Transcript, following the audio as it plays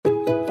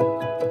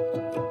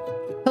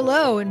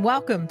Hello and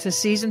welcome to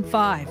Season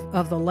 5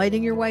 of the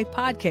Lighting Your Way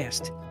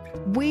podcast.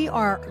 We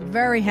are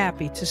very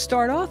happy to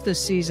start off this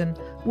season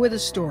with a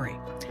story,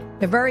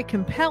 a very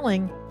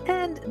compelling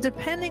and,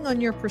 depending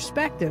on your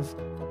perspective,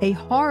 a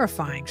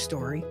horrifying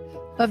story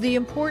of the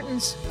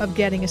importance of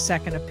getting a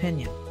second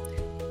opinion.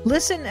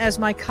 Listen as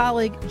my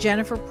colleague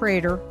Jennifer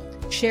Prater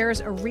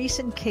shares a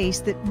recent case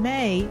that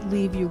may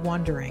leave you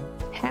wondering,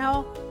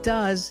 how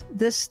does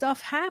this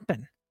stuff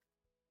happen?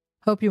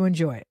 Hope you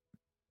enjoy it.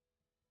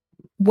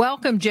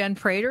 Welcome, Jen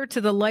Prater, to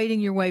the Lighting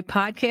Your Way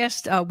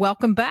podcast.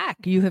 Welcome back.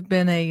 You have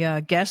been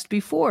a guest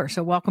before,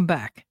 so welcome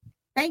back.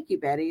 Thank you,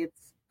 Betty.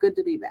 It's good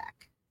to be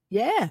back.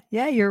 Yeah.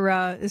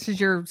 You're. This is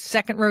your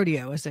second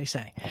rodeo, as they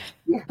say.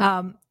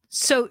 Yeah.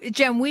 So,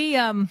 Jen,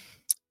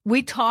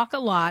 we talk a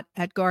lot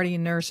at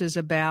Guardian Nurses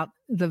about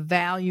the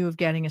value of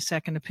getting a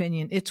second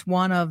opinion. It's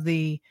one of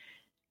the,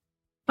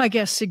 I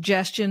guess,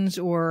 suggestions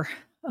or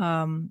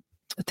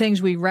things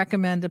we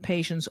recommend to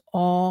patients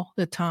all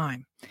the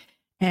time.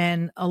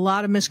 And a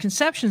lot of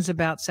misconceptions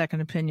about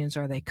second opinions.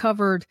 Are they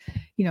covered?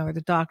 Are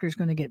the doctors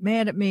going to get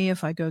mad at me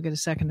if I go get a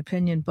second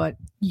opinion? But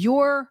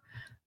your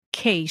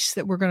case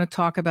that we're going to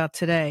talk about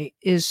today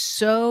is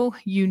so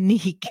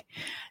unique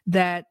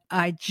that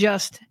I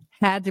just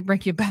had to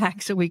bring you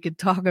back so we could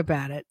talk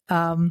about it.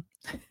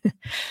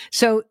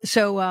 So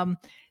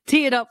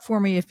tee it up for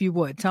me if you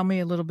would. Tell me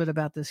a little bit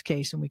about this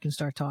case and we can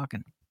start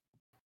talking.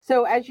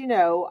 So as you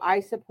know, I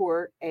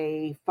support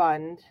a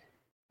fund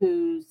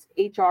whose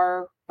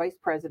HR vice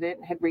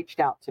president had reached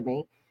out to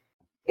me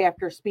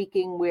after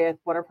speaking with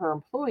one of her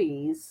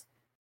employees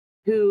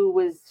who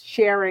was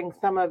sharing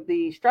some of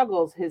the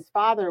struggles his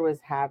father was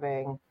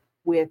having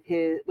with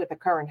a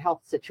current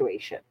health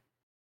situation.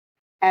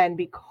 And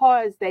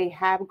because they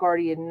have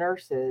guardian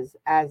nurses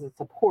as a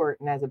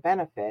support and as a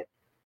benefit,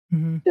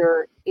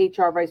 their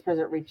HR vice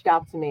president reached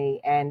out to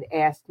me and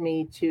asked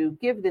me to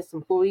give this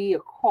employee a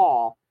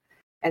call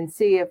and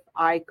see if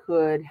I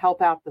could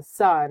help out the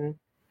son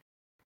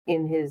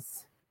in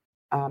his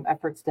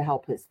efforts to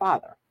help his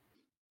father.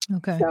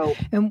 Okay. So,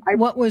 and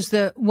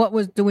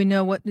do we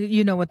know what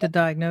the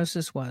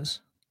diagnosis was?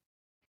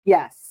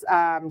 Yes.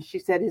 She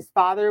said his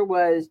father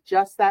was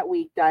just that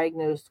week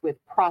diagnosed with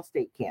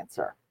prostate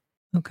cancer.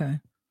 Okay.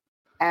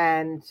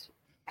 And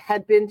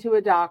had been to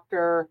a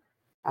doctor,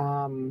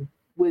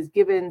 was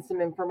given some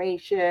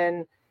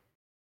information,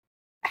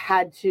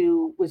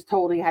 was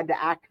told he had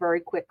to act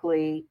very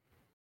quickly.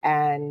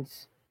 And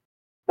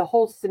the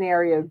whole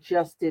scenario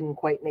just didn't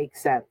quite make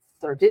sense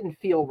or didn't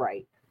feel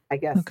right, I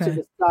guess, to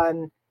the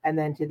son and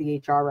then to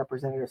the HR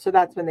representative. So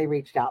that's when they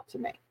reached out to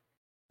me.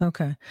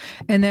 Okay.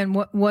 And then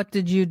what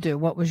did you do?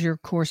 What was your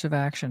course of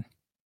action?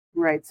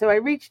 Right. So I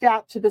reached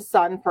out to the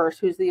son first,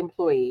 who's the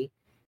employee,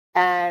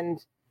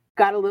 and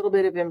got a little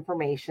bit of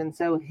information.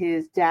 So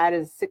his dad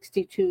is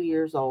 62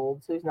 years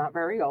old, so he's not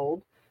very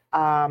old.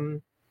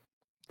 Thank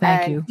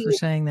you for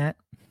saying that.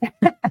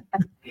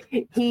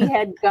 He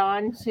had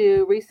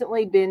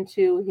recently been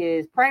to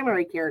his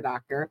primary care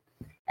doctor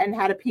and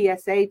had a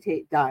PSA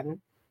done.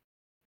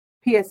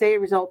 PSA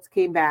results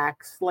came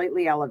back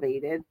slightly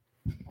elevated.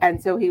 And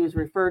so he was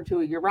referred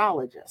to a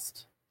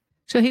urologist.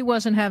 So he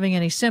wasn't having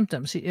any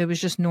symptoms. It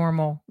was just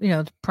normal.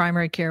 The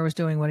primary care was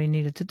doing what he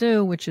needed to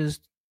do, which is,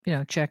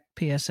 check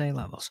PSA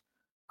levels.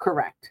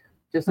 Correct.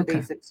 Just a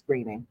basic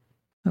screening.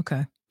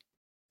 Okay.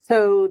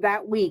 So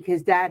that week,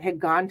 his dad had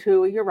gone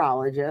to a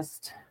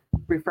urologist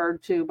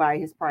referred to by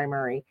his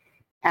primary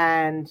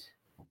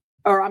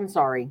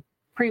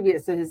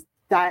previous to his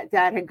dad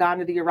had gone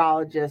to the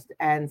urologist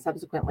and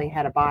subsequently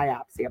had a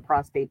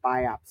prostate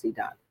biopsy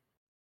done.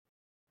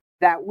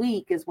 That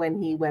week is when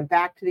he went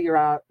back to the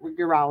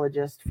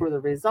urologist for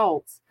the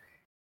results.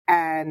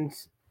 And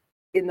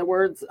in the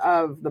words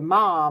of the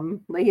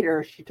mom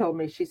later, she told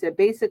me, she said,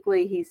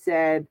 basically, he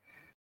said,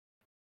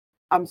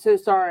 "I'm so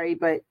sorry,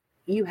 but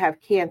you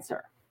have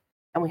cancer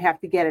and we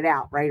have to get it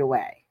out right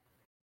away."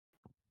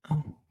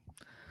 Oh.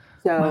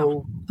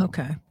 So, wow.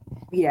 Okay.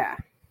 Yeah.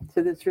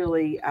 So this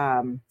really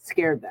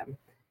scared them.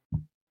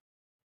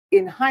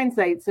 In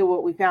hindsight, so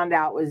what we found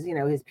out was,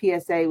 his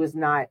PSA was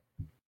not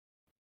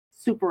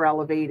super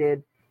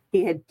elevated.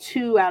 He had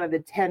 2 out of the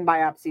 10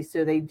 biopsies.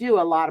 So they do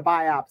a lot of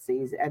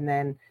biopsies. And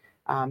then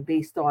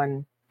based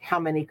on how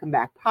many come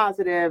back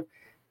positive,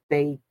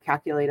 they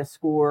calculate a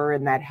score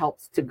and that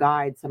helps to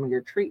guide some of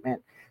your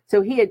treatment.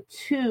 So he had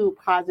 2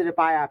 positive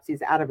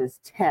biopsies out of his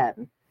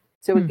 10.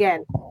 So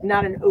again,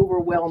 not an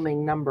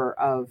overwhelming number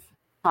of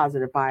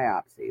positive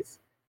biopsies.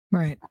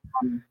 Right.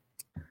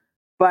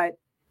 But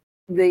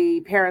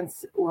the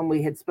parents, when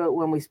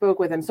we spoke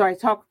with him, so I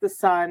talked with the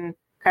son,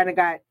 kind of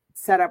got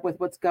set up with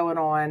what's going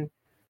on.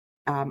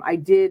 I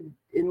did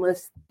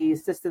enlist the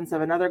assistance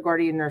of another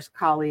guardian nurse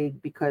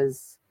colleague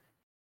because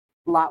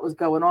a lot was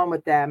going on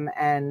with them.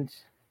 And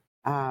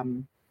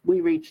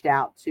we reached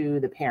out to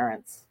the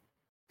parents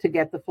to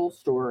get the full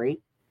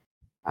story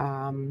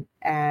and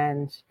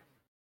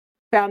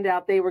found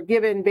out they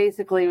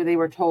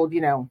were told,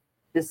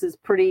 this is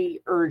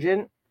pretty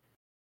urgent.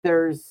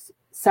 There's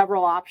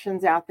several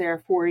options out there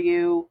for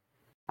you.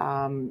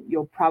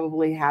 You'll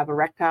probably have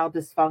erectile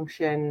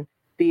dysfunction,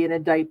 be in a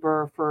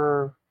diaper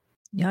for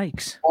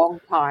Yikes. a long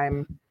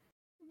time.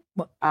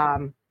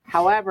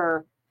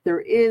 However, there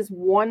is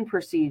one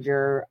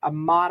procedure, a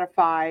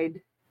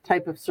modified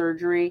type of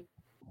surgery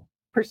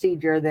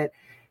procedure that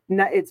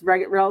it's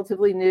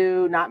relatively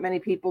new. Not many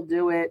people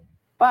do it,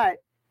 but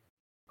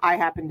I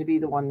happen to be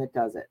the one that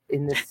does it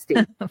in this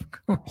state. Of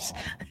course.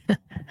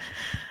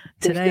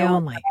 Today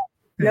only.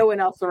 No one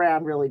else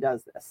around really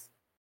does this.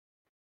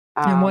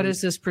 And what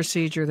is this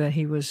procedure that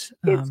he was?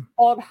 It's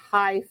called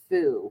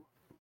HIFU,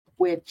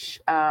 which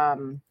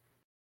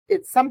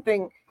it's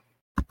something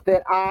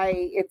that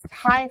it's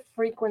high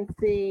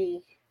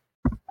frequency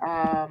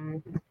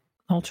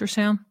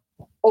ultrasound,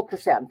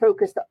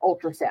 focused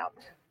ultrasound.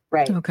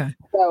 Right. Okay.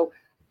 So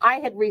I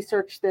had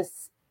researched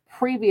this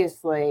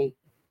previously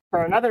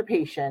for another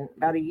patient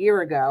about a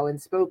year ago and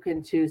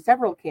spoken to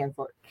several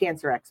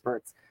cancer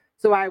experts.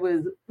 So I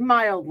was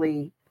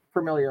mildly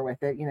familiar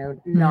with it,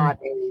 not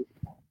a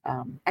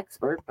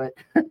expert, but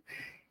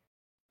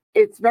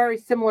it's very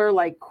similar,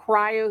 like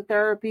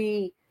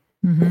cryotherapy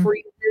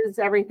freezes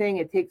everything.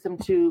 It takes them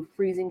to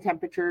freezing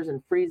temperatures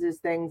and freezes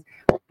things.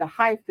 The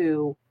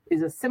HIFU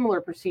is a similar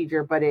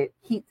procedure, but it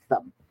heats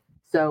them.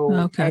 So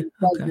it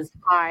does this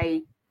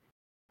high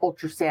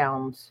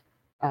ultrasound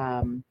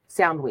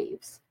sound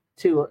waves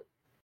to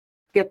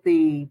get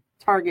the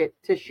target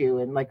tissue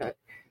in like an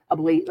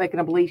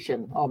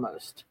ablation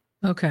almost.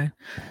 Okay.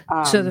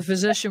 So the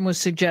physician was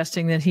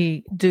suggesting that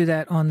he do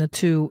that on the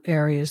two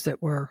areas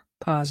that were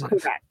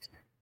positive. Correct.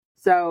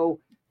 So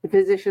the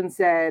physician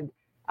said,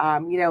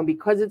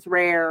 because it's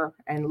rare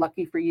and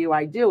lucky for you,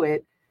 I do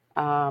it.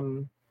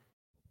 In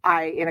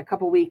a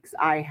couple weeks,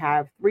 I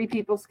have 3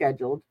 people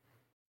scheduled.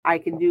 I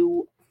can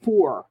do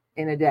 4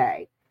 in a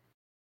day.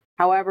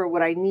 However,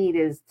 what I need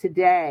is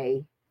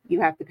today, you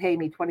have to pay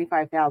me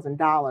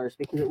 $25,000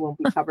 because it won't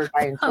be covered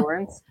by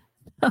insurance.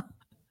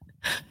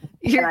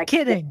 You're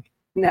kidding.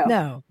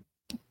 No.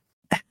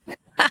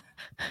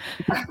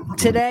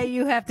 Today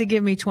you have to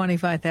give me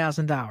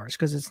 $25,000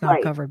 because it's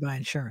not covered by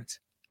insurance.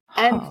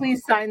 And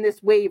please sign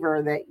this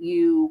waiver that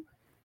you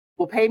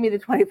will pay me the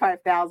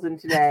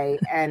 $25,000 today,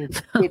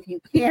 and if you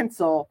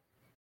cancel,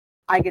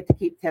 I get to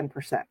keep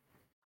 10%.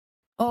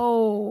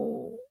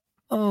 Oh,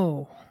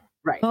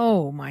 right.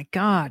 Oh my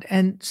God!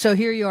 And so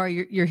here you are.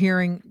 You're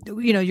hearing.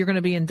 You're going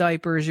to be in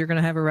diapers. You're going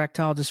to have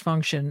erectile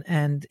dysfunction,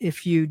 and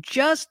if you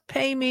just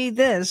pay me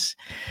this,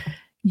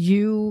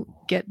 you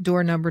get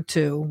door number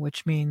 2,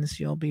 which means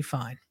you'll be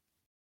fine.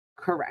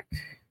 Correct.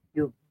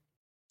 You'll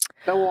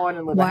go on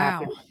and live a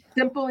happy,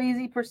 simple,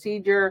 easy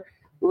procedure.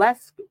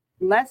 Less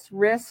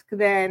risk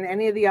than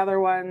any of the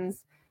other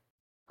ones.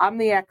 I'm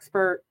the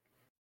expert.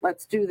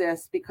 Let's do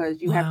this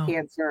because you have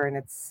cancer and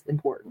it's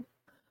important.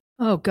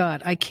 Oh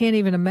God, I can't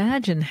even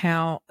imagine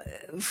how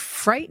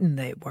frightened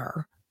they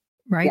were.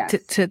 Right?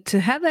 Yes. To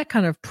have that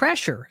kind of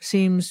pressure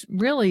seems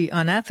really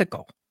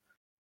unethical.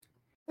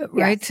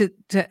 Right.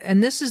 Yes.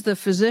 And this is the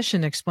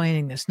physician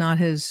explaining this, not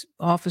his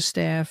office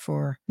staff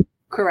or.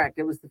 Correct.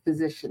 It was the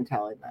physician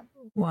telling them.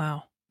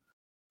 Wow.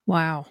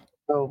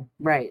 So,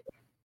 right.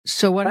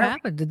 So what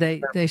happened? Did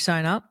they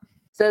sign up?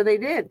 So they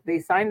did. They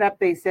signed up.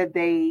 They said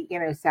they,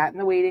 sat in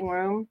the waiting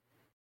room,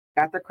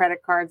 got their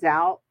credit cards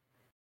out,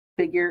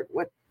 figured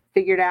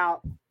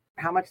out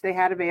how much they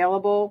had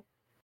available,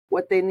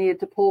 what they needed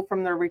to pull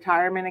from their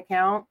retirement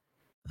account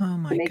to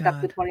make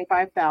up the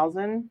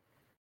 $25,000,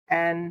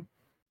 and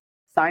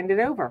signed it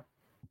over.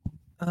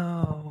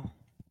 Oh,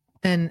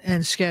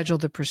 and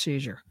scheduled the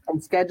procedure.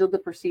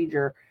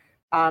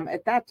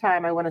 At that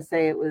time, I want to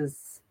say it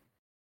was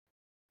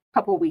a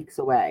couple weeks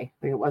away.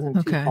 It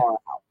wasn't too far out.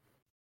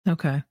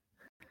 Okay.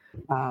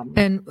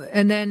 And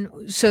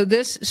then so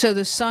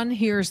the son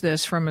hears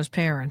this from his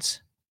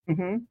parents,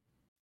 and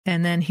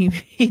then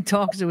he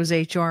talks to his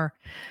HR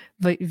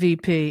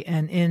VP,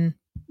 and in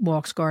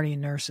walks guardian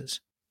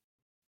nurses.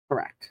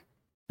 Correct.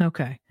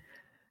 Okay.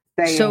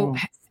 Saying,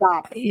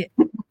 stop.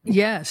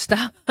 Yeah,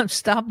 stop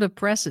the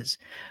presses.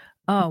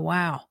 Oh,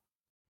 wow.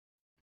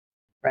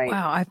 Right.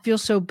 Wow, I feel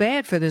so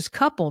bad for this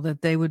couple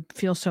that they would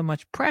feel so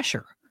much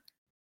pressure.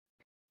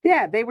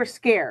 Yeah, they were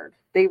scared.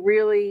 They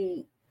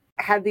really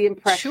had the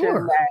impression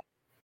that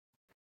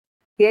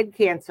he had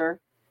cancer.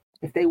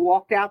 If they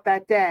walked out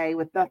that day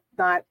with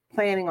not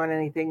planning on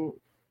anything,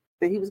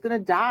 that he was going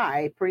to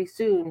die pretty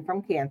soon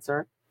from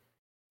cancer.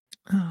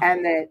 Oh.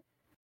 And that,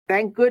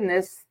 thank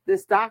goodness,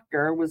 this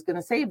doctor was going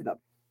to save them.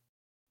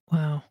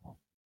 Wow.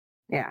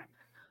 Yeah.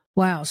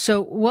 Wow.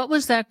 So what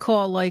was that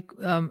call like?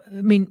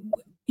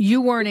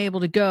 You weren't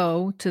able to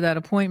go to that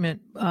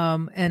appointment,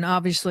 and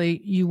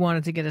obviously you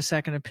wanted to get a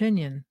second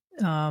opinion.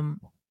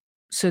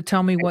 So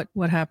tell me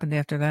what happened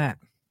after that.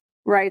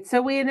 Right.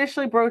 So we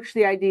initially broached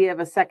the idea of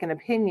a second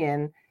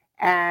opinion,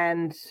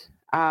 and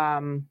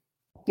the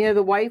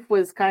wife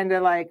was kind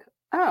of like,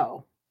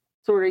 oh,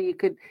 sort of, you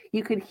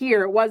could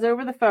hear, it was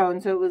over the phone,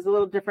 so it was a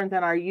little different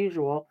than our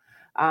usual.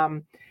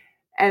 And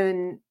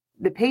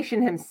the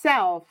patient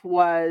himself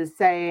was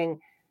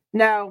saying,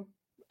 no,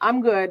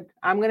 I'm good.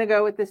 I'm going to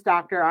go with this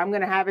doctor. I'm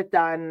going to have it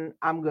done.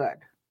 I'm good.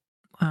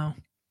 Wow.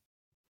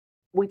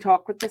 We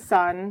talked with the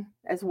son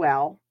as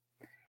well.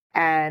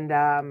 And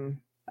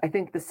I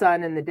think the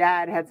son and the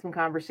dad had some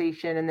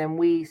conversation, and then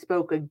we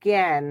spoke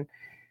again.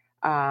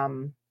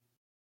 And,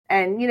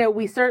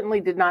 we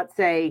certainly did not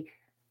say,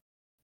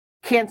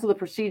 cancel the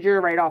procedure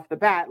right off the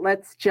bat.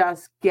 Let's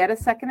just get a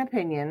second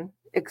opinion,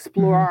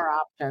 explore our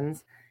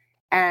options.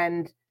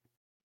 And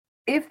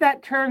if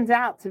that turns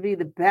out to be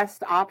the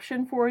best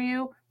option for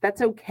you,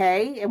 that's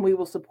okay. And we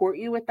will support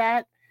you with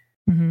that.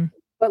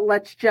 But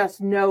let's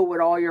just know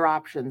what all your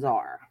options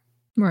are.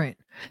 Right.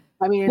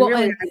 I mean, and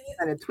really, I was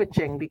kind of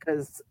twitching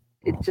because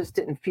it just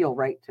didn't feel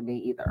right to me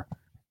either.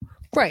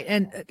 Right.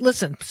 And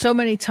listen, so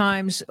many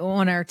times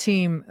on our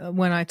team,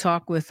 when I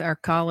talk with our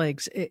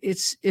colleagues,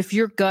 it's if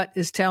your gut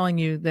is telling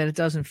you that it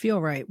doesn't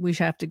feel right, we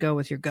have to go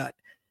with your gut.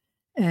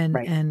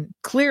 And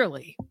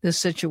clearly, this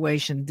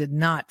situation did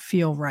not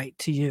feel right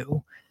to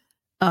you.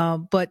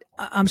 But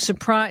I'm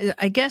surprised.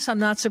 I guess I'm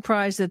not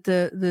surprised that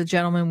the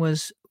gentleman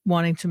was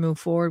wanting to move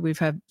forward. We've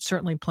had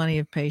certainly plenty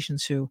of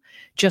patients who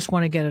just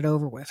want to get it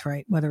over with,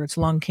 right? Whether it's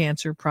lung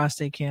cancer,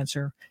 prostate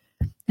cancer,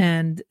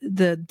 and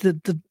the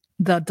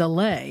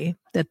delay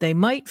that they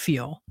might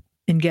feel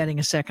in getting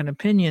a second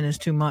opinion is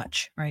too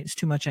much, right? It's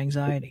too much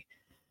anxiety.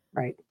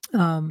 Right.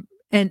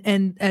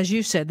 And as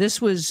you said, this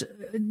was,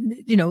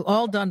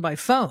 all done by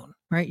phone,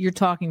 right? You're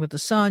talking with the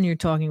son, you're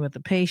talking with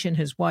the patient,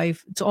 his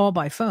wife. It's all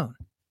by phone.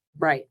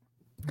 Right.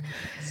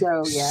 So, it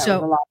was a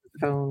lot of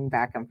phone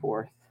back and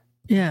forth.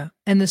 Yeah.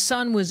 And the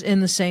son was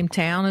in the same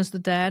town as the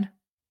dad?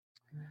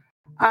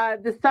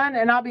 The son,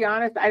 and I'll be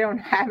honest, I don't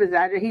have his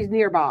address. He's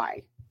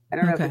nearby. I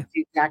don't know if it's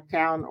the exact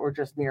town or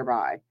just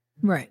nearby.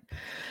 Right.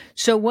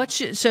 So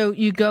so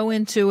you go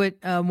into it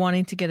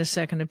wanting to get a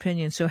second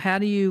opinion. So how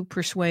do you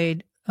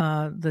persuade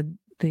the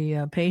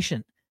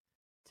patient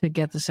to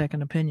get the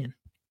second opinion?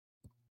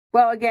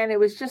 Well, again, it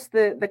was just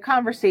the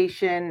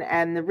conversation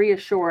and the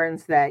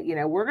reassurance that,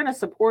 we're going to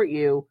support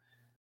you,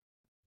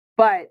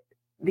 but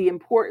the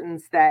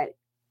importance that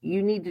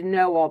you need to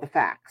know all the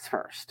facts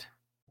first.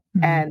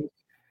 And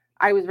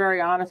I was very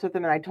honest with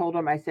him, and I told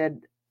him, I said,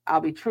 I'll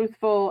be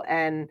truthful,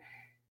 and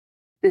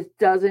this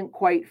doesn't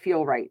quite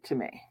feel right to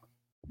me.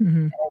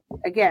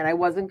 Again, I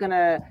wasn't going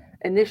to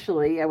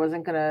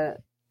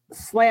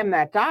slam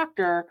that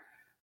doctor,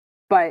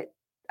 but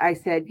I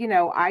said,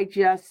 I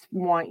just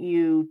want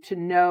you to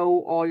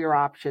know all your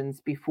options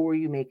before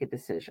you make a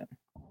decision.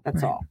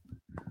 That's all.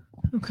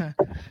 Okay.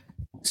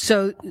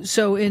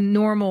 So in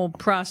normal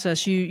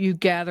process, you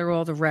gather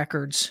all the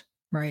records,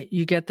 right?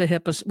 You get the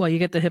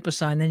HIPAA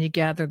sign, then you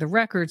gather the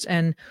records.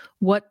 And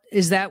what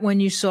is that when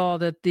you saw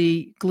that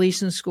the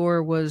Gleason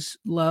score was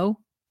low?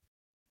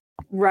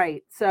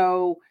 Right.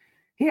 So,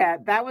 yeah,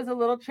 that was a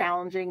little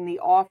challenging. The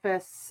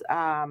office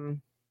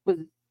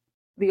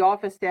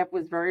staff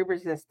was very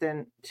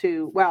resistant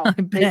to,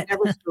 they've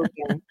never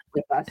spoken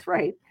with us,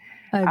 right?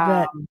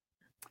 I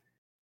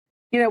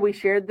bet. We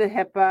shared the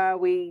HIPAA,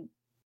 we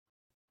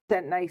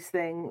sent nice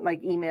thing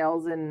like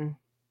emails and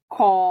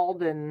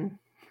called, and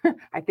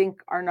I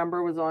think our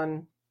number was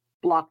on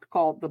the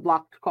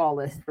blocked call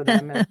list for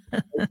them.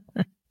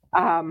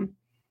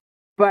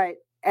 But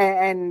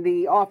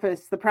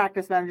the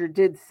practice manager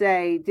did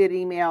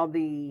email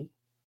the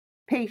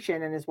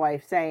patient and his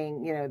wife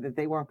saying, that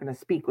they weren't going to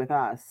speak with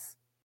us.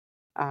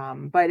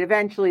 But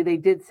eventually they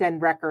did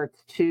send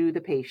records to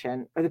the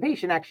patient, or the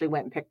patient actually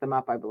went and picked them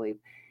up, I believe,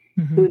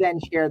 who then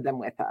shared them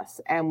with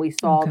us. And we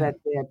saw that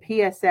the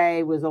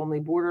PSA was only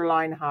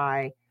borderline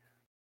high.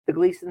 The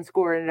Gleason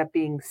score ended up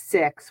being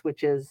 6,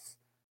 which is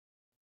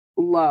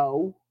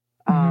low.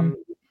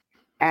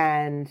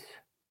 And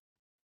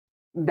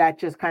that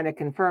just kind of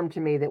confirmed to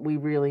me that we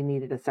really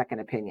needed a second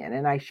opinion.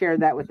 And I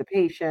shared that with the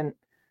patient,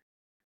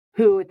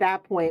 who at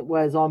that point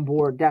was on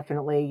board,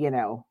 definitely,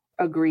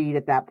 agreed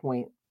at that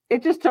point.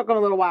 It just took them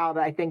a little while,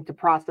 to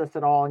process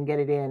it all and get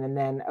it in. And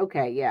then,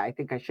 I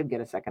think I should get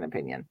a second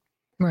opinion.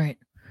 Right.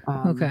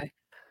 Okay.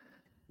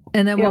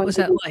 And then what was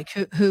that like?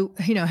 Who,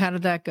 how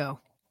did that go?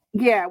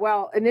 Yeah.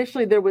 Well,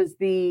 initially there was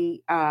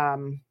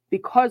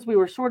because we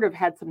were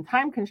had some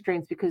time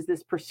constraints, because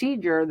this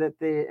procedure that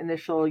the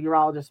initial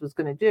urologist was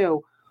going to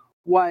do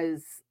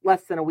was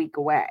less than a week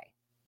away.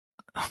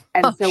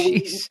 And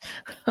we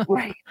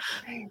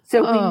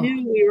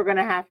knew we were going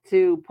to have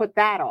to put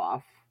that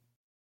off.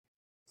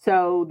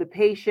 So the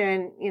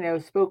patient,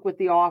 spoke with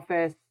the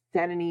office,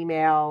 sent an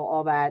email,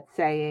 all that,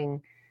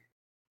 saying,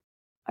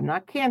 I'm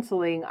not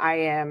canceling, I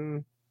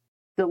am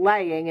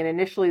delaying. And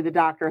initially the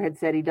doctor had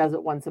said he does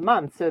it once a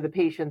month. So the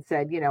patient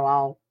said,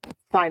 I'll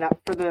sign up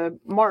for the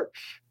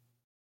March.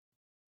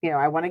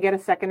 I want to get a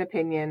second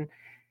opinion,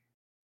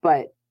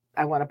 but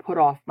I want to put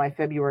off my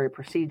February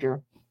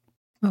procedure.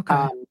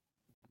 Okay.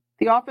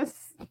 The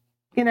office,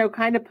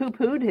 kind of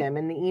poo-pooed him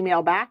in the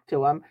email back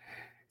to him,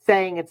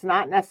 saying it's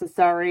not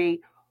necessary.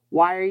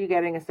 Why are you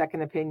getting a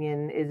second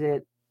opinion? Is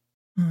it,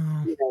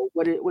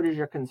 what is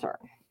your concern?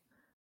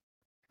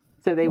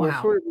 So they were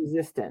sort of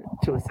resistant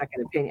to a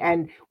second opinion.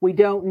 And we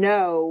don't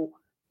know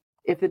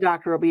if the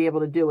doctor will be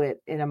able to do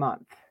it in a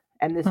month.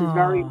 And this is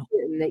very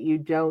important that you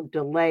don't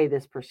delay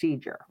this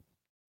procedure.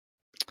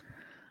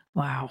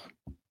 Wow.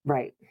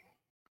 Right.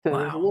 So there's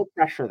a Wow. little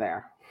pressure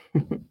there.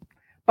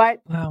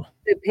 But Wow.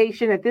 the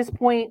patient at this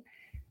point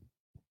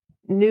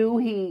knew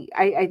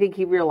I think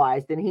he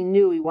realized and he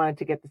knew he wanted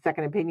to get the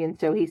second opinion.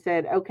 So he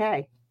said,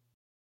 okay,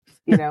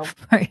 you know,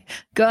 Right.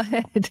 Go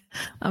ahead.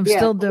 I'm yeah,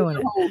 still put it doing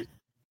on it. hold.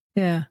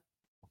 Yeah.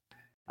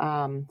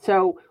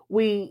 So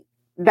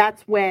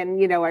that's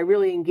when, I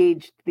really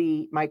engaged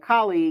my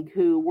colleague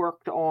who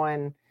worked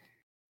on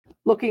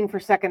looking for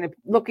second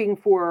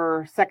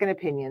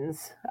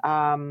opinions.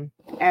 And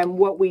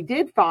what we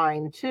did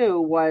find too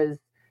was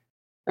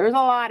there's a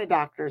lot of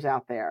doctors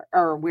out there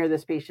or where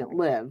this patient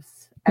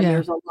lives. And Yeah.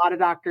 there's a lot of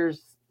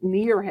doctors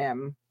near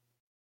him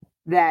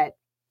that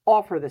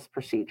offer this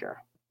procedure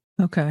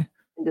Okay.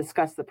 and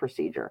discuss the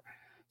procedure.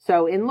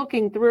 So in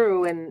looking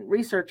through and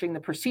researching the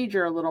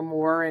procedure a little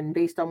more and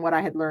based on what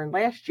I had learned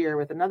last year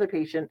with another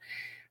patient,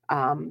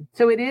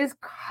 so it is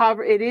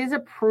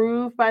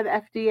approved by the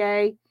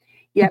FDA,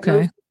 yet Okay.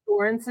 most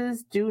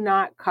insurances do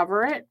not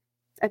cover it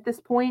at this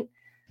point.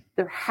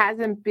 There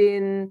hasn't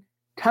been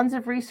tons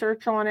of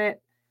research on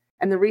it,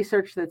 and the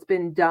research that's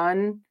been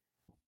done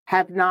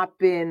have not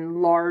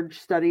been large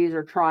studies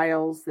or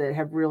trials that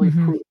have really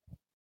Mm-hmm. proved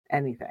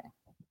anything.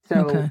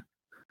 So Okay.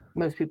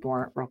 most people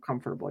aren't real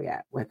comfortable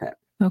yet with it.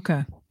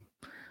 Okay.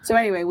 So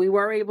anyway, we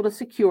were able to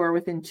secure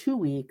within 2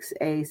 weeks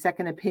a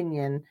second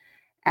opinion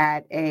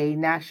at a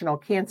National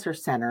Cancer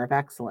Center of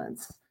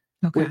Excellence,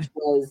 Okay. which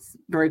was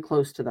very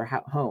close to their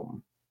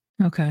home.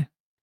 Okay.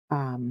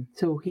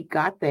 So he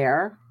got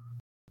there.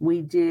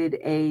 We did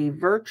a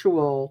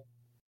virtual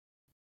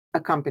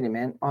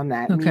accompaniment on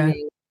that, Okay.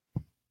 meaning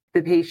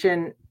the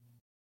patient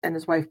and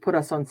his wife put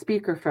us on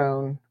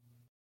speakerphone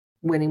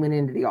when he went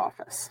into the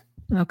office.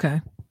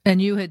 Okay.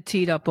 And you had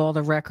teed up all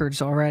the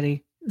records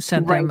already,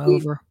 sent Right. them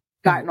We've over.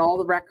 gotten all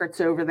the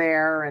records over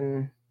there,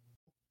 and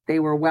they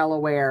were well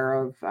aware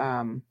of,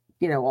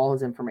 all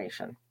his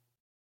information.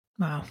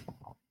 Wow.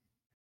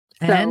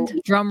 So,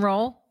 And drum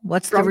roll,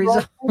 what's the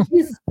result?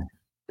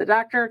 The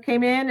doctor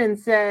came in and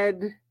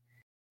said,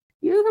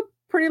 you have a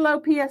pretty low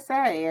PSA,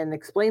 and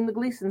explained the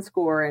Gleason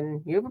score,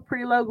 and you have a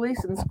pretty low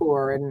Gleason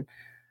score, and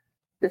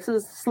this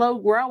is slow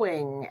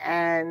growing,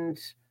 and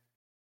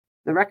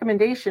the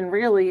recommendation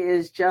really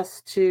is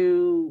just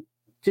to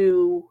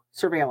do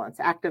surveillance,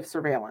 active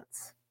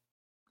surveillance.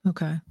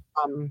 Okay.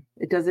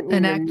 It doesn't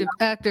mean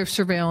active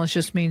surveillance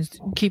just means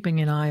keeping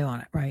an eye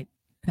on it, right?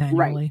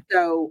 Annually. Right.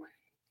 So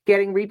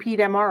getting repeat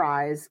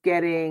MRIs,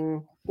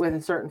 getting with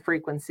a certain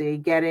frequency,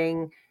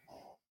 getting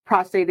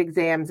prostate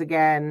exams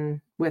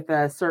again with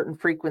a certain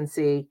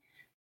frequency,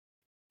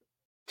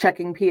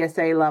 checking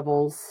PSA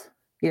levels,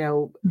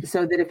 so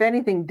that if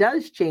anything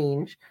does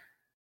change,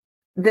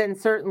 then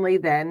certainly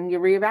then you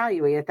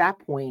reevaluate at that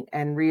point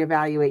and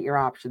reevaluate your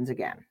options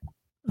again.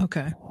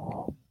 Okay.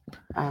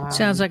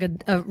 Sounds like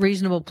a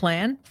reasonable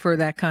plan for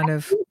that kind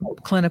of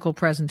clinical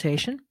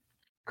presentation.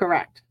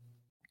 Correct.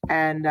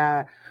 And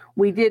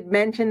we did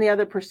mention the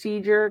other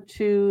procedure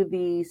to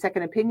the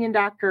second opinion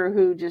doctor,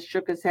 who just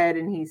shook his head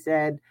and he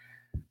said,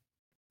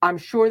 I'm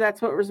sure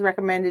that's what was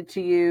recommended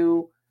to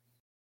you.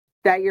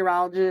 That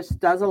urologist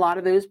does a lot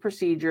of those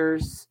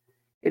procedures.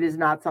 It is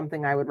not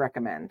something I would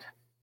recommend.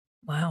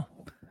 Wow.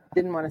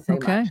 Didn't want to say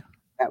much.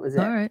 That was it.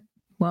 All right.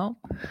 Well,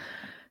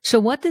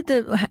 so how did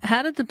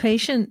the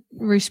patient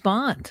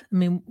respond? I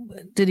mean,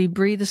 did he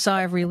breathe a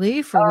sigh of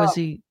relief, or was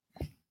he?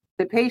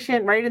 The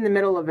patient right in the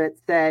middle of it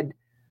said,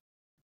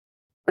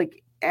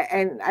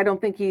 and I don't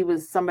think he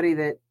was somebody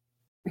that,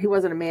 he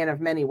wasn't a man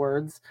of many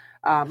words.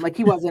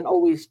 He wasn't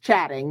always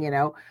chatting,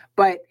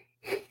 but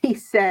he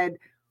said,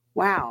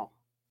 wow,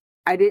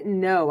 I didn't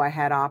know I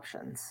had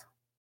options.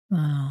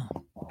 Wow.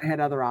 I had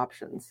other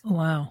options.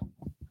 Wow.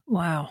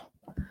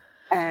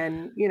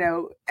 And,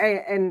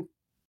 and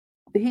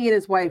he and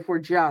his wife were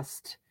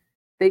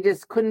they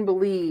just couldn't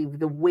believe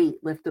the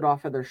weight lifted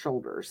off of their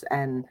shoulders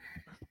and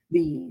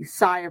the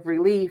sigh of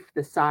relief,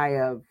 the sigh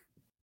of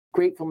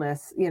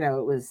gratefulness, it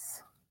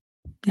was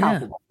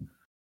palpable.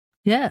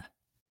 Yeah.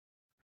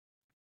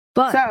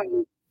 But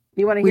so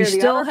you want to hear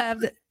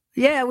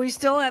we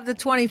still have the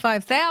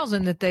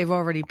 $25,000 that they've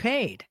already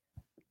paid.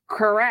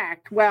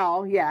 Correct.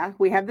 Well, yeah,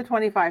 we have the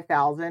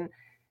 $25,000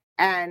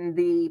 and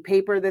the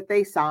paper that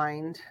they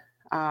signed.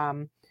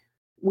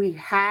 We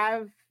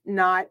have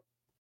not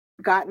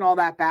gotten all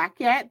that back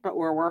yet, but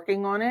we're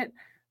working on it.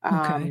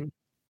 Okay.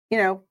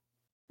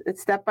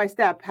 It's step by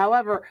step.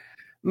 However,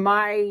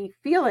 my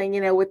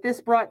feeling, what this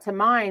brought to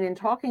mind in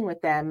talking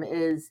with them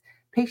is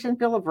patient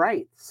bill of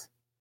rights.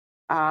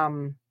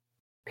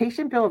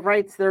 Patient bill of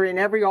rights, they're in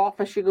every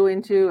office you go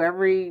into,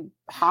 every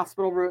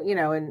hospital room,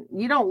 and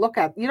you don't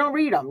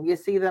read them. You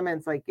see them and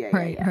it's like,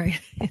 Right.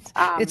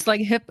 It's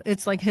like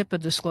HIPAA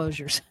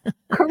disclosures.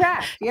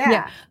 Correct.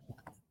 Yeah.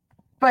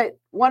 But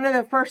one of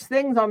the first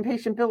things on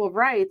patient bill of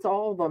rights,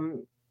 all of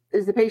them,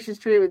 is the patient's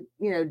treated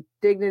with,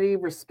 dignity,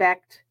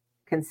 respect,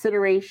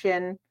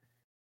 consideration,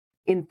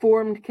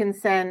 informed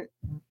consent,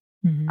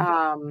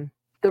 Mm-hmm.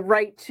 The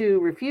right to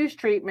refuse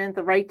treatment,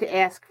 the right to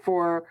ask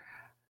for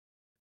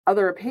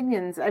other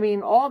opinions. I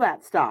mean, all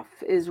that stuff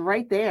is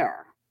right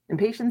there and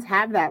patients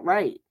have that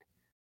right.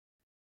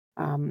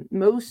 In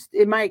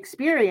my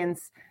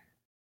experience,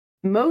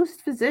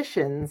 most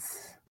physicians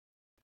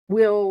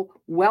will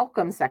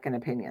welcome second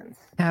opinions.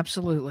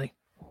 Absolutely.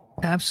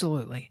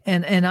 Absolutely.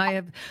 And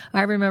I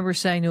remember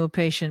saying to a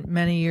patient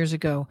many years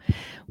ago,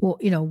 well,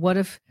 what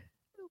if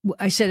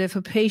I said, if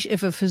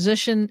a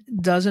physician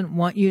doesn't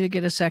want you to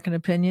get a second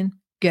opinion,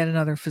 get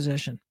another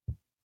physician.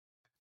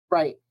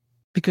 Right.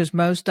 Because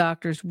most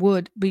doctors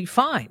would be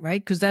fine,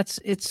 right? Because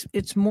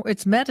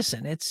it's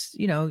medicine. It's,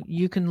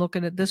 you can look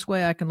at it this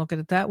way, I can look at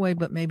it that way,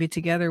 but maybe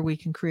together we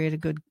can create a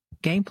good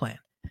game plan.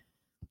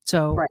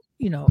 So, right.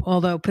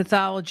 Although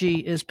pathology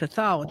is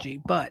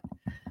pathology, but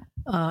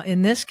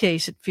in this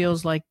case, it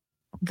feels like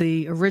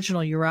the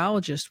original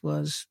urologist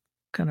was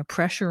kind of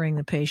pressuring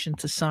the patient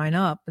to sign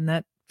up, and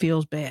that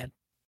feels bad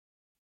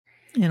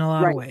in a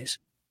lot of ways.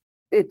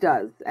 It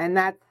does. And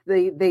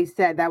they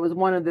said that was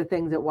one of the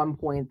things at one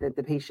point that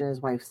the patient and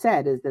his wife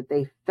said, is that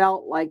they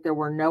felt like there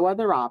were no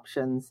other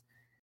options.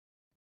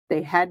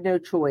 They had no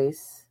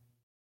choice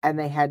and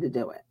they had to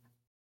do it.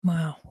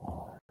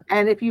 Wow.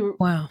 And if you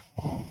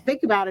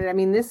think about it, I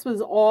mean, this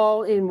was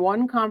all in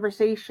one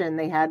conversation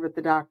they had with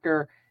the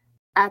doctor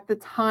at the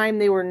time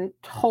they were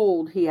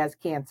told he has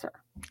cancer.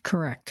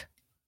 Correct.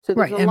 So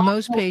right. And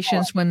most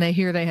patients, when they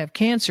hear they have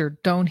cancer,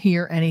 don't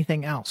hear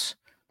anything else.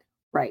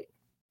 Right.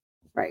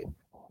 Right.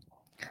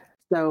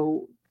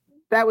 So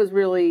that was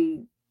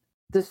really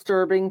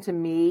disturbing to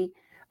me.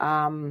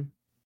 I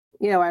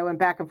went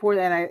back and forth,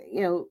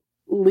 and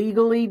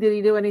legally, did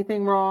he do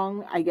anything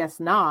wrong? I guess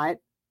not.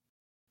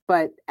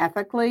 But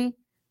ethically,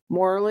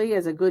 morally,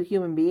 as a good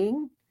human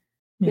being,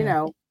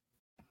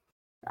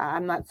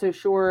 I'm not so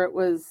sure it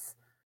was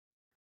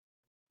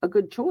a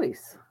good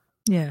choice.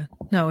 Yeah.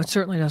 No, it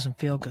certainly doesn't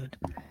feel good.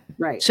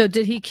 Right. So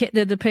did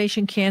the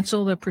patient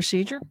cancel the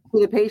procedure?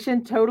 The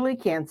patient totally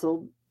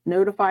canceled,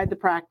 notified the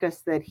practice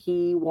that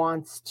he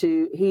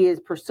is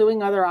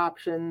pursuing other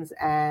options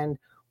and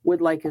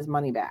would like his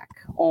money back,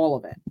 all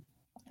of it.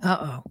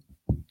 Uh-oh.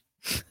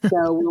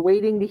 So we're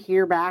waiting to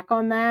hear back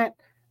on that.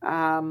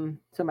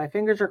 So my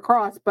fingers are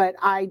crossed, but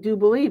I do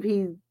believe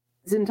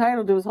he's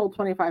entitled to his whole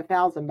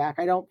 $25,000 back.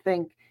 I don't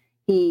think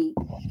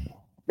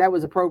that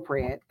was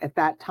appropriate at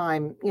that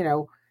time.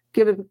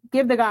 Give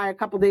the guy a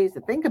couple days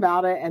to think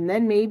about it, and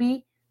then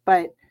maybe,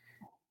 but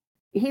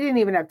he didn't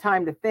even have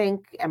time to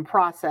think and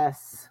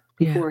process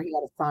before he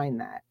had to sign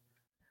that.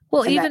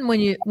 Well, and even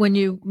when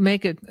you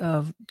make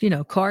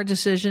a car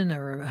decision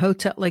or a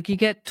hotel, like you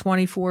get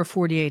 24,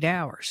 48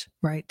 hours,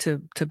 right,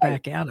 to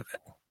back out of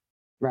it.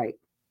 Right.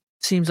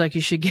 Seems like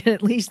you should get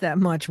at least that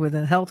much with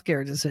a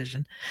healthcare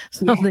decision.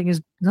 Something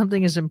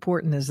as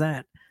important as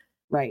that.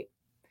 Right.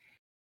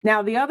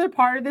 Now, the other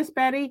part of this,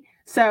 Betty,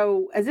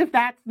 so as if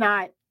that's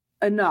not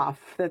enough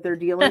that they're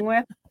dealing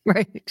with.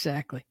 Right,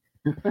 exactly.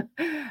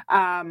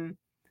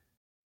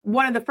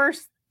 One of the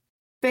first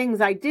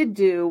things I did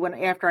do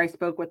after I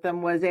spoke with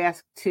them was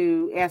ask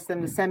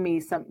them to send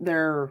me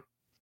their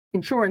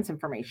insurance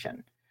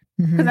information,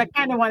 because I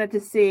kind of wanted to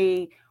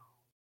see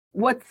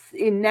what's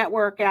in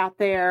network out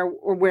there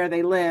or where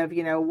they live,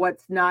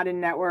 what's not in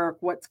network,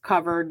 what's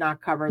covered,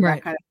 not covered,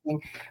 that kind of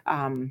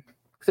thing.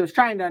 So I was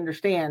trying to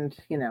understand,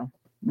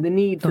 the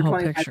need for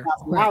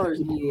 $25,000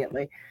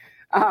 immediately.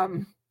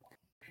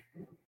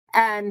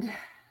 And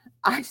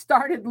I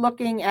started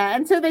looking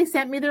and so they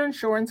sent me their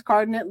insurance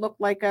card, and it looked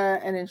like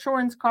an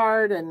insurance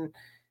card, and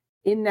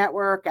in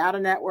network, out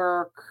of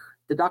network,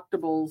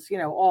 deductibles,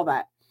 all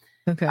that.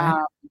 Okay.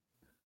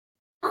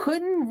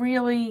 Couldn't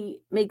really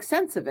make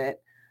sense of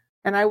it.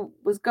 And I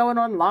was going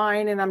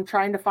online and I'm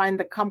trying to find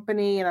the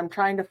company, and I'm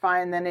trying to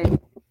find, then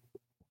it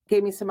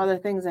gave me some other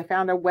things. I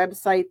found a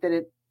website that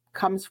it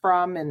comes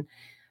from, and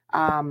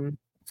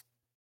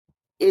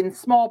in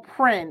small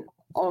print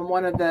on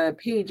one of the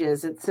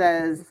pages, it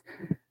says,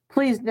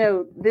 please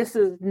note, this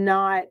is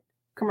not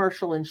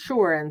commercial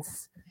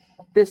insurance.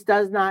 This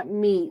does not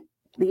meet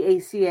the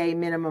ACA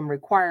minimum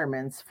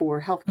requirements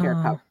for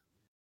healthcare coverage.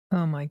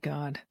 Oh my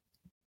God.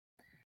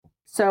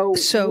 So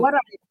what I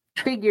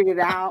figured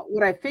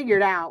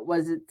out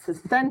was it's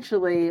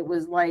essentially, it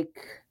was like,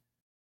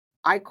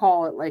 I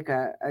call it like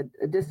a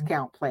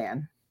discount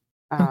plan.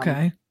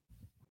 Okay.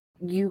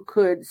 You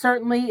could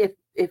certainly,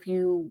 if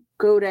you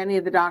go to any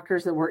of the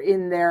doctors that were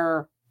in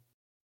their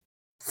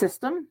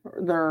system,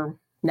 or their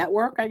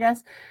network, I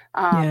guess,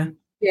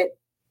 get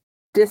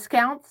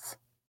discounts.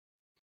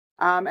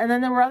 And then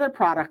there were other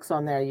products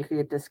on there you could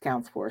get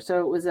discounts for.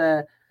 So it was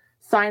a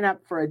sign up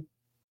for a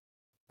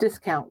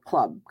discount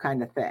club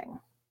kind of thing.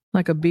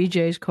 Like a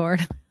BJ's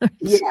card?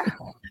 Yeah,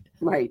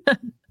 right.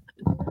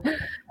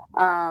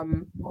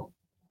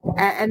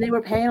 And they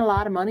were paying a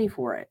lot of money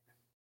for it.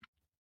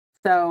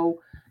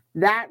 So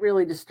that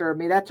really disturbed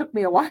me. That took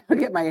me a while to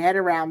get my head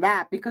around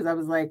that, because I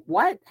was like,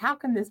 what? How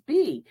can this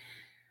be?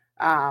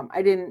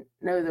 I didn't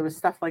know there was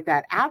stuff like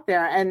that out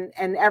there. And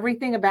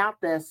everything about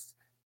this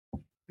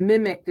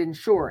mimicked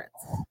insurance,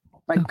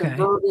 like the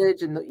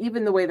verbiage and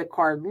even the way the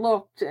card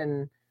looked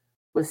and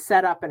was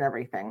set up and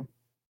everything.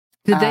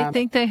 Did they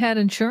think they had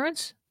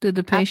insurance? Did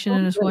the patient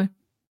and his wife?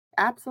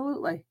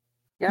 Absolutely.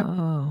 Yep.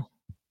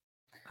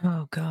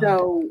 Oh God.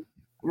 So,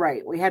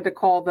 right. We had to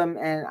call them,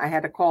 and I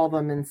had to call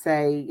them and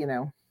say,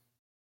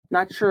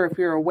 not sure if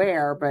you're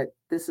aware, but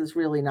this is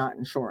really not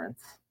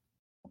insurance.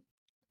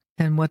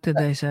 And what did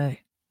they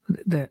say?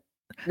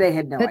 They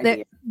had no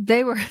idea.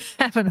 They were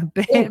having a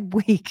bad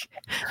week.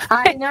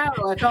 I know.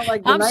 I felt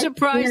like I'm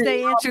surprised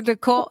they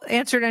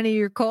answered any of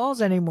your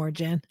calls anymore,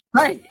 Jen.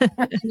 Right.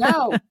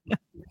 No,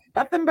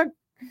 nothing but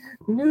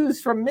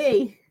news from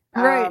me.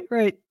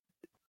 Right.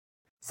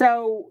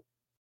 So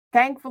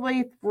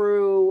thankfully,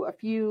 through a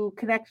few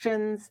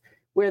connections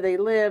where they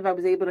live, I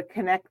was able to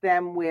connect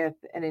them with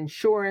an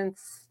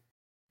insurance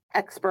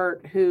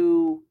expert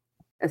who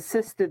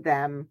assisted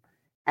them.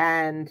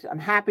 And I'm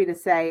happy to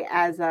say,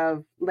 as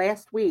of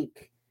last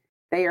week,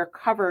 they are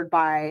covered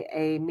by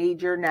a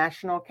major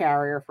national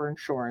carrier for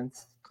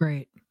insurance.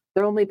 Great.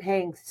 They're only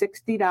paying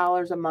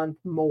 $60 a month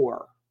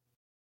more.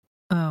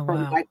 Oh,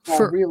 wow.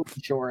 For real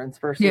insurance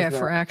versus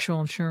for actual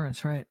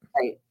insurance, right?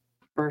 Right.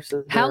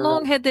 Versus how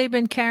long had they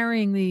been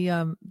carrying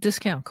the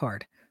discount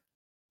card?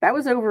 That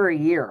was over a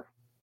year.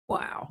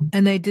 Wow.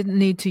 And they didn't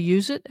need to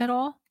use it at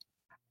all?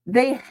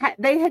 They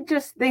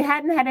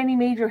hadn't had any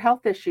major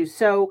health issues.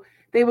 So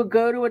they would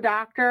go to a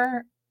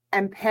doctor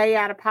and pay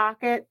out of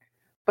pocket,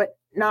 but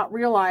not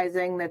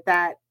realizing that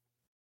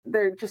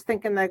they're just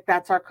thinking that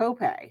that's our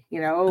copay.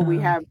 We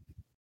have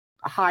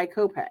a high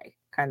copay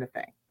kind of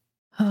thing.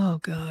 Oh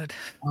God.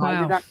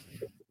 Wow.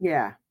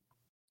 Yeah.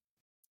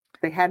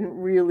 They hadn't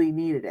really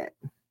needed it.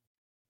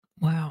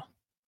 Wow.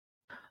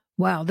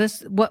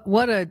 This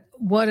what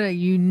a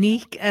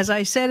unique, as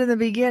I said in the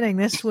beginning,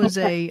 this was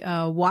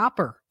a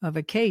whopper of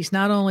a case,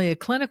 not only a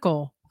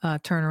clinical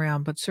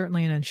turnaround, but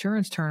certainly an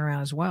insurance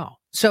turnaround as well.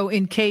 So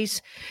in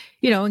case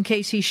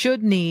he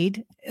should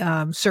need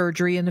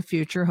surgery in the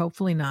future,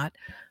 hopefully not,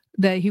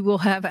 that he will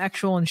have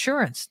actual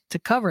insurance to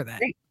cover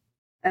that.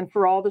 And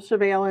for all the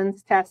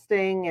surveillance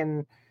testing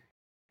and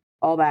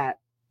all that,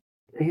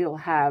 he'll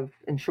have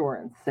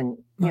insurance. And,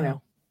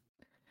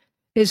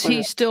 Is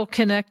he still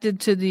connected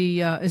to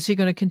the, is he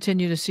going to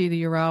continue to see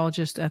the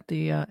urologist at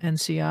the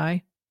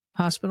NCI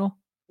hospital?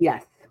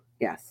 Yes.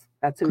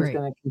 That's who he's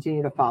going to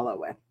continue to follow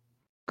with.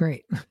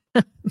 Great.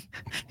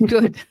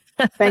 Good.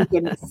 Thank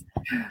goodness.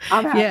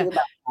 I'm happy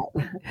about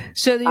that.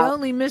 So the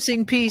only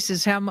missing piece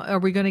is how are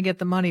we going to get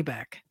the money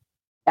back?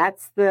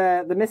 That's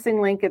the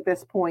missing link at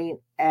this point,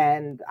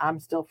 and I'm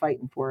still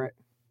fighting for it.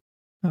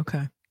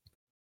 Okay.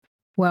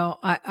 Well,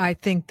 I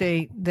think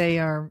they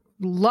are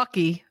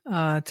lucky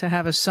to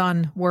have a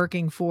son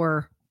working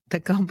for the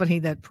company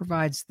that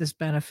provides this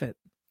benefit.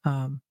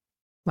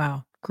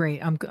 Wow,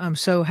 great! I'm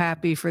so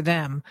happy for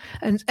them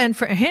and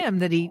for him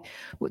that he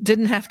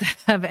didn't have to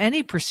have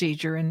any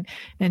procedure and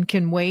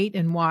can wait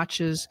and watch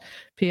his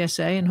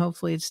PSA, and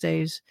hopefully it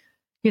stays,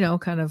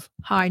 kind of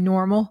high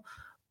normal,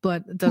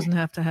 but it doesn't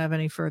have to have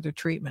any further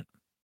treatment.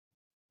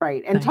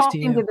 Right. And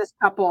talking to this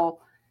couple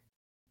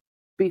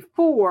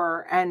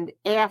before and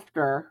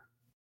after,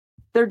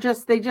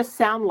 they just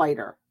sound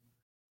lighter,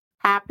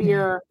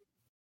 happier,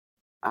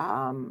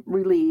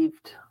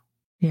 relieved.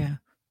 Yeah.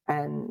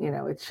 And,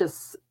 it's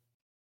just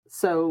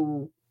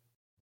so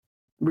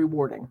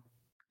rewarding.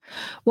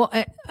 Well,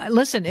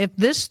 listen, if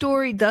this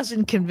story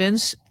doesn't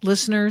convince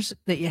listeners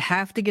that you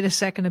have to get a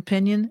second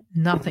opinion,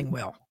 nothing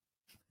will.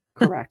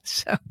 Correct.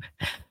 So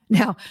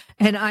now,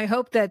 and I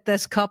hope that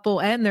this couple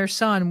and their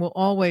son will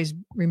always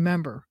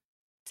remember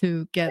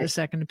to get a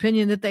second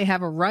opinion, that they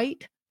have a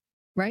right,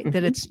 mm-hmm.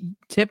 that it's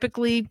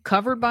typically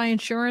covered by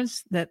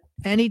insurance, that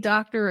any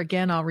doctor,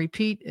 again, I'll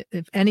repeat,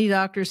 if any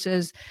doctor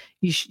says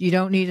you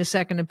don't need a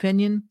second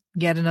opinion,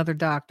 get another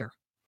doctor.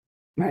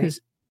 Right. Because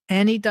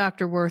any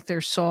doctor worth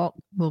their salt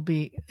will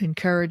be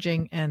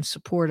encouraging and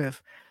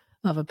supportive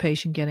of a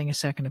patient getting a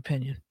second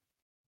opinion.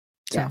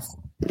 So, yes.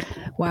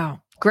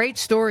 Wow. Great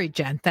story,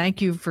 Jen.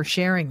 Thank you for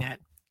sharing that.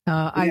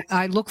 Yes.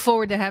 I look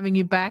forward to having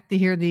you back to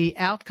hear the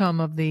outcome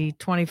of the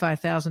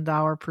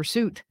 $25,000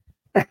 pursuit.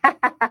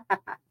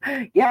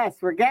 Yes,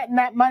 we're getting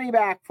that money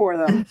back for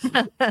them.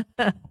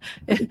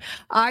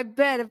 I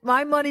bet, if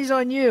my money's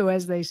on you,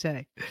 as they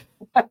say.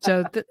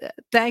 So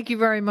thank you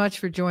very much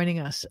for joining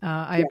us.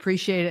 I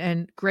appreciate it,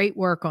 and great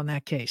work on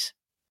that case.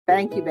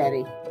 Thank you,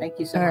 Betty. Thank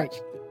you so much.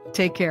 Right.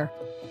 Take care.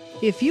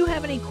 If you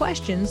have any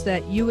questions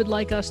that you would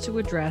like us to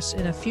address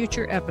in a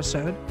future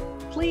episode,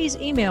 please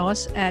email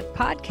us at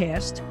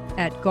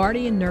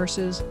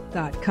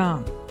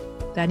podcast@guardiannurses.com.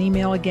 That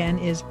email again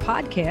is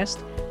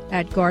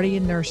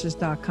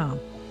podcast@guardiannurses.com.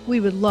 We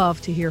would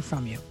love to hear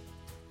from you.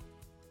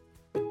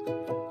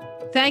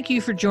 Thank you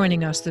for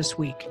joining us this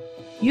week.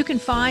 You can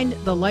find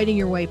the Lighting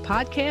Your Way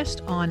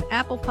podcast on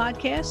Apple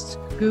Podcasts,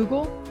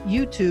 Google,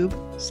 YouTube,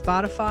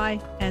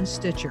 Spotify, and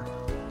Stitcher.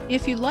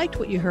 If you liked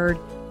what you heard,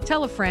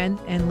 tell a friend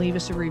and leave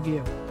us a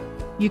review.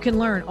 You can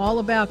learn all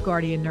about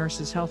Guardian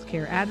Nurses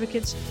Healthcare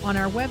Advocates on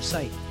our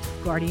website,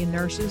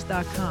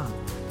 guardiannurses.com.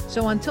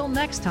 So until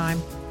next time,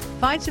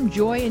 find some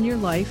joy in your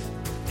life,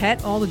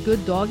 pet all the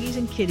good doggies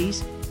and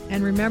kitties,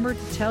 and remember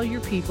to tell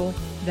your people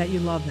that you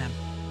love them.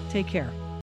 Take care.